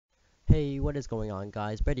Hey, what is going on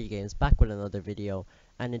guys? Brady Games back with another video,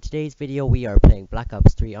 and in today's video we are playing Black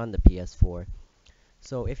Ops 3 on the PS4.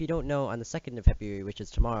 So if you don't know, on the 2nd of February, which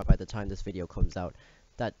is tomorrow by the time this video comes out,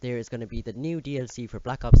 that there is going to be the new DLC for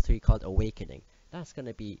Black Ops 3 called Awakening. That's going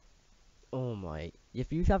to be, oh my,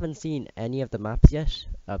 if you haven't seen any of the maps yet,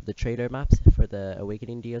 of the trailer maps for the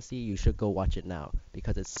Awakening DLC, you should go watch it now,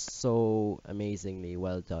 because it's so amazingly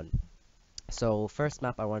well done. So first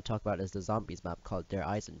map I want to talk about is the zombies map called Der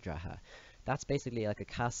Eisendrache. That's basically like a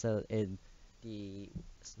castle in the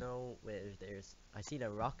snow where I seen a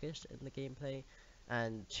rocket in the gameplay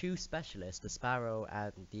and two specialists, the Sparrow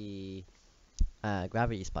and the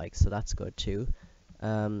gravity spikes, so that's good too.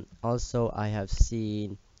 Also I have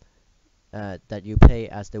seen that you play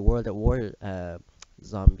as the World at War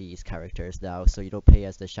zombies characters now, so you don't play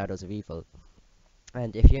as the Shadows of Evil.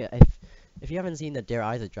 And if you haven't seen the Der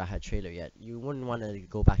Eisendrache trailer yet, you wouldn't want to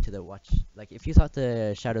go back to the watch. Like, if you thought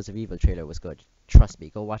the Shadows of Evil trailer was good, trust me,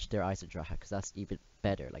 go watch Der Eisendrache, because that's even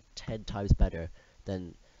better, like 10 times better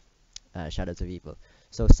than Shadows of Evil.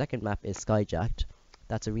 So second map is Skyjacked.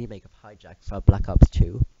 That's a remake of Hijack from Black Ops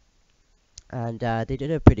 2. And they did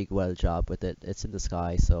a pretty well job with it. It's in the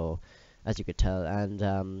sky, so as you could tell,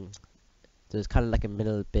 and there's kind of like a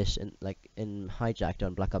middle bit in Hijacked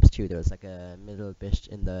on Black Ops 2. There was like a middle bit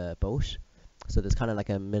in the boat, so there's kind of like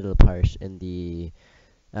a middle part in the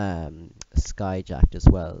Skyjacked as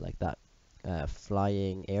well, like that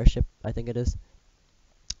flying airship, I think it is.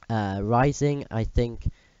 Rising, I think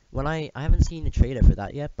I haven't seen the trailer for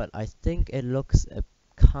that yet, but I think it looks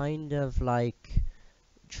kind of like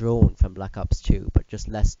Drone from Black Ops 2, but just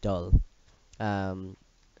less dull.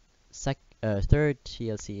 Third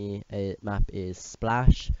TLC map is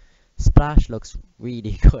Splash. Splash looks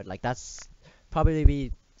really good. Like, that's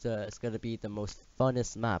probably it's gonna be the most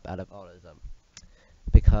funnest map out of all of them,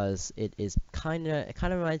 because it kind of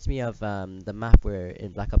reminds me of the map where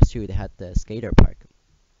in Black Ops 2 they had the skater park.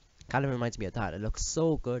 Kind of reminds me of that. It looks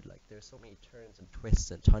so good. Like, there's so many turns and twists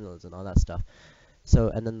and tunnels and all that stuff. So,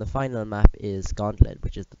 and then the final map is Gauntlet,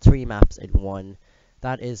 which is the 3 maps in one.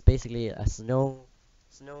 That is basically a snow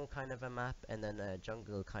kind of a map, and then a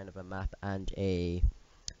jungle kind of a map, and a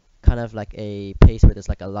kind of like a place where there's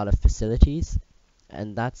like a lot of facilities,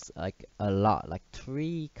 and that's like a lot, like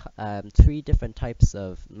three different types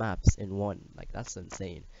of maps in one. Like, that's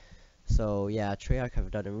insane. So yeah, Treyarch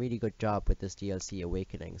have done a really good job with this DLC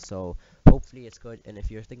Awakening, so hopefully it's good. And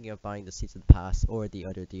if you're thinking of buying the season pass or the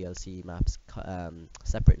other DLC maps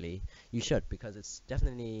separately, you should, because it's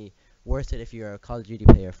definitely worth it if you're a Call of Duty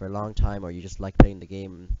player for a long time, or you just like playing the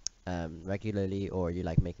game regularly, or you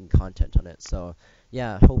like making content on it. So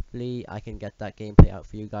yeah, hopefully I can get that gameplay out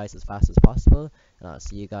for you guys as fast as possible, and I'll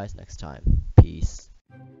see you guys next time. Peace.